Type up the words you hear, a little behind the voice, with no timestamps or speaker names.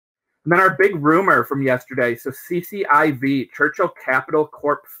And then our big rumor from yesterday, so CCIV, Churchill Capital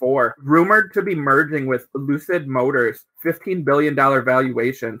Corp IV, rumored to be merging with Lucid Motors, $15 billion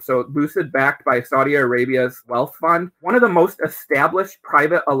valuation. So Lucid backed by Saudi Arabia's wealth fund, one of the most established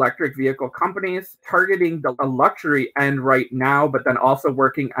private electric vehicle companies, targeting the luxury end right now, but then also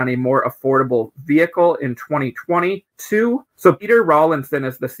working on a more affordable vehicle in 2022. So Peter Rawlinson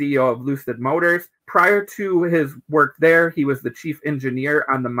is the CEO of Lucid Motors. Prior to his work there, he was the chief engineer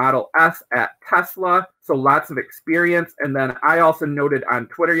on the Model S at Tesla. So lots of experience. And then I also noted on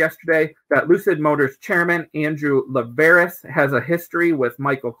Twitter yesterday that Lucid Motors chairman Andrew Leveris has a history with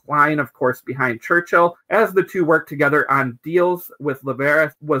Michael Klein, of course, behind Churchill, as the two worked together on deals. With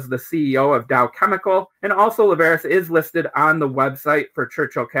Leveris was the CEO of Dow Chemical. And also Leveris is listed on the website for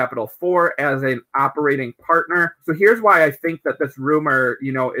Churchill Capital IV as an operating partner. So here's why I think that this rumor,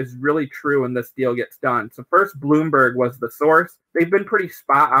 is really true and this deal gets done. So first, Bloomberg was the source. They've been pretty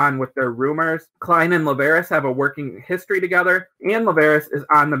spot on with their rumors. Klein and Leveris have a working history together, and Leveris is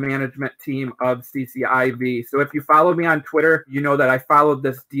on the management team of CCIV. So if you follow me on Twitter, you know that I followed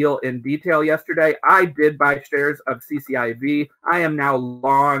this deal in detail yesterday. I did buy shares of CCIV. I am now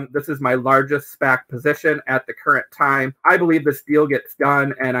long. This is my largest SPAC position at the current time. I believe this deal gets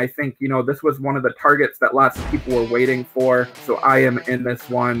done, and I think, this was one of the targets that lots of people were waiting for. So I am in this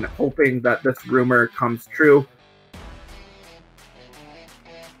one, hoping that this rumor comes true.